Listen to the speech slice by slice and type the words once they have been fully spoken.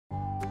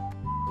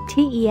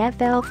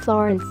TEFL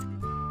Florence.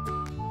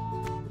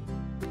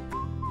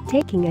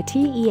 Taking a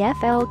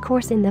TEFL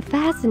course in the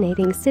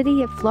fascinating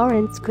city of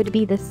Florence could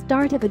be the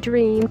start of a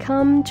dream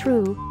come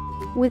true.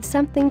 With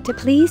something to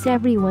please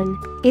everyone,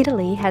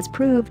 Italy has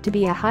proved to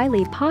be a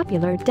highly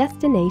popular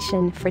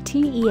destination for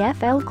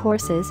TEFL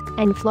courses,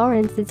 and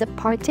Florence is a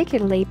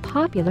particularly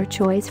popular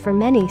choice for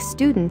many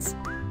students.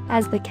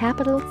 As the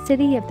capital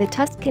city of the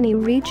Tuscany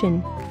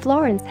region,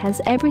 Florence has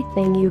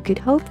everything you could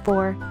hope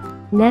for.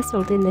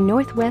 Nestled in the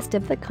northwest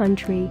of the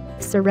country,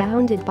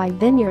 surrounded by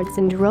vineyards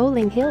and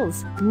rolling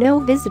hills, no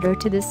visitor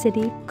to the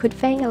city could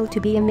fail to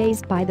be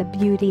amazed by the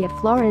beauty of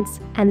Florence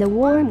and the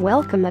warm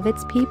welcome of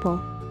its people.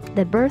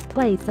 The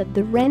birthplace of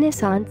the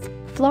Renaissance,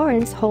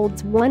 Florence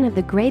holds one of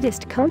the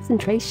greatest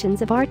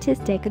concentrations of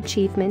artistic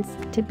achievements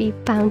to be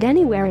found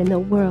anywhere in the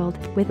world,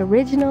 with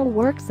original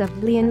works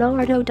of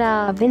Leonardo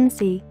da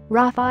Vinci,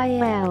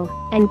 Raphael,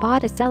 and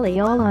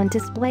Botticelli all on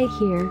display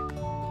here.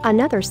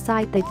 Another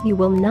sight that you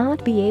will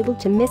not be able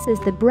to miss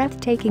is the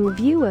breathtaking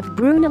view of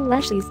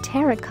Brunelleschi's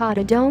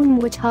terracotta dome,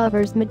 which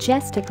hovers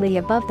majestically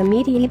above the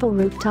medieval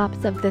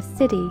rooftops of the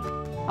city.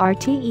 Our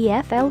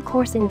TEFL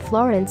course in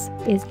Florence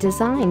is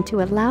designed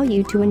to allow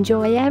you to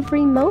enjoy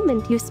every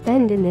moment you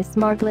spend in this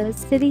marvelous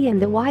city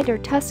and the wider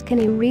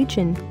Tuscany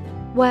region.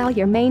 While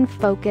your main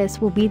focus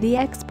will be the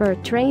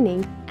expert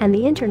training and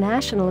the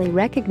internationally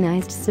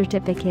recognized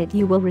certificate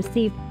you will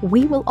receive,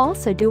 we will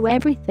also do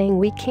everything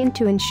we can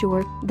to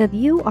ensure that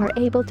you are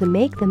able to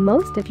make the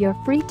most of your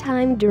free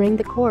time during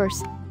the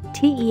course.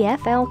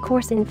 TEFL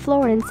course in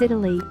Florence,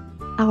 Italy.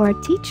 Our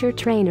teacher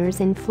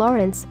trainers in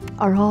Florence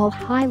are all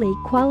highly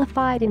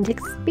qualified and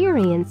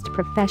experienced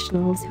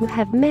professionals who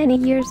have many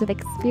years of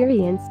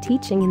experience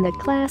teaching in the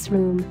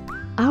classroom.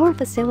 Our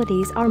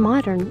facilities are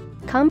modern,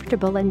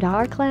 comfortable, and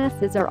our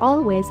classes are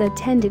always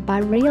attended by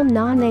real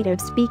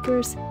non-native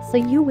speakers, so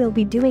you will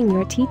be doing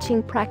your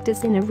teaching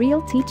practice in a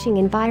real teaching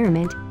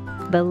environment.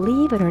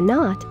 Believe it or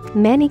not,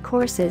 many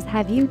courses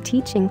have you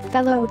teaching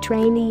fellow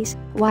trainees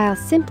while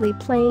simply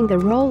playing the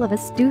role of a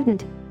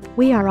student.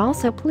 We are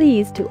also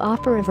pleased to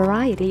offer a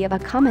variety of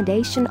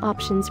accommodation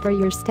options for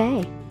your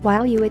stay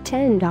while you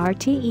attend our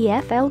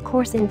TEFL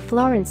course in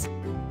Florence.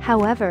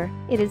 However,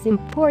 it is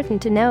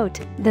important to note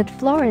that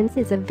Florence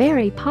is a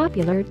very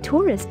popular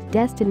tourist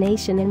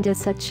destination, and as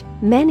such,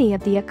 many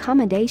of the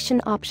accommodation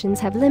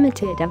options have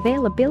limited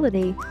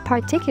availability,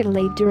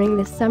 particularly during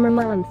the summer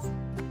months.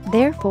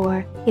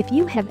 Therefore, if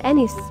you have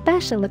any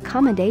special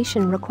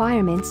accommodation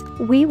requirements,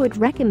 we would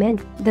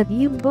recommend that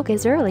you book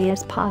as early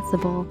as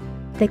possible.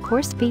 The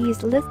course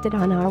fees listed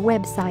on our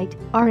website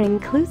are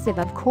inclusive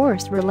of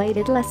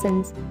course-related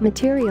lessons,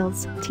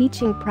 materials,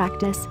 teaching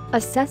practice,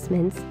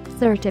 assessments,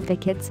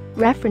 certificates,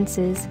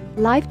 references,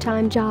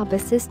 lifetime job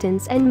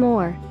assistance, and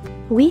more.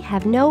 We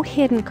have no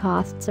hidden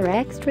costs or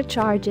extra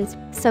charges,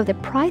 so the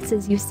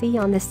prices you see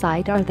on the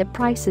site are the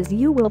prices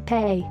you will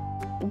pay.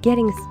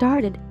 Getting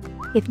started.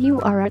 If you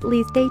are at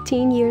least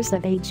 18 years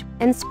of age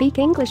and speak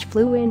English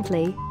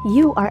fluently,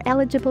 you are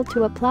eligible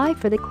to apply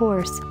for the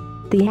course.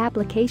 The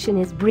application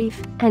is brief,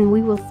 and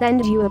we will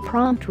send you a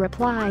prompt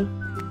reply.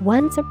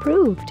 Once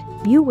approved,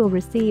 you will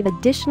receive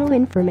additional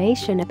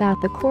information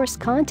about the course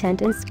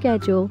content and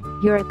schedule,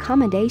 your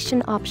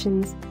accommodation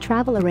options,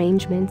 travel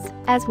arrangements,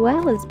 as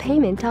well as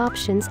payment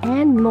options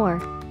and more.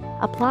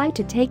 Apply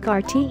to take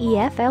our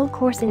TEFL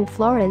course in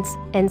Florence,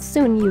 and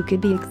soon you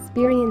could be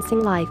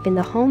experiencing life in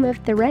the home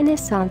of the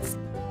Renaissance.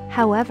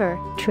 However,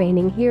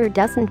 training here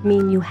doesn't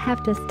mean you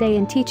have to stay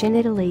and teach in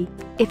Italy.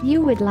 If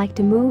you would like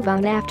to move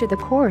on after the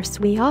course,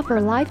 we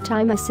offer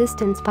lifetime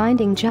assistance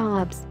finding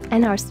jobs,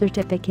 and our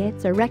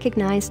certificates are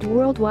recognized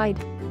worldwide.